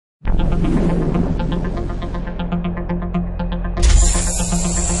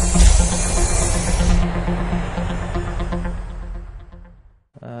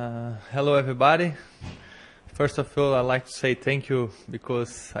Hello everybody. First of all, I'd like to say thank you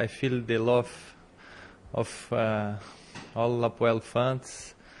because I feel the love of all Apoelfc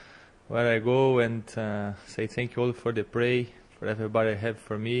fans where I go, and say thank you all for the pray, for everybody have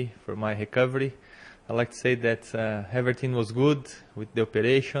for me, for my recovery. I'd like to say that everything was good with the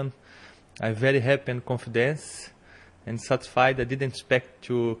operation. I'm very happy and confident and satisfied. I didn't expect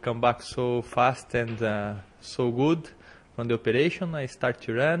to come back so fast and so good from the operation. I start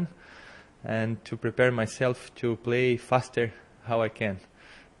to run and to prepare myself to play faster how I can.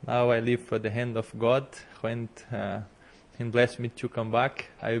 Now I live for the hand of God. When He bless me to come back,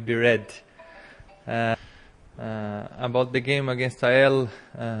 I will be ready. About the game against AL,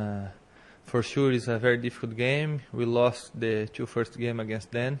 for sure it's a very difficult game. We lost the two first games against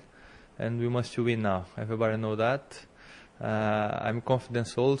them, and we must win now. Everybody know that. I'm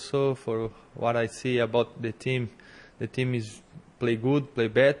confident also for what I see about the team. The team is play good, play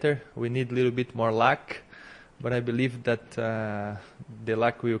better. We need a little bit more luck, but I believe that the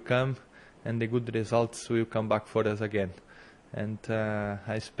luck will come and the good results will come back for us again. And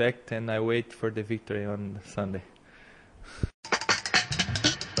I expect and I wait for the victory on Sunday.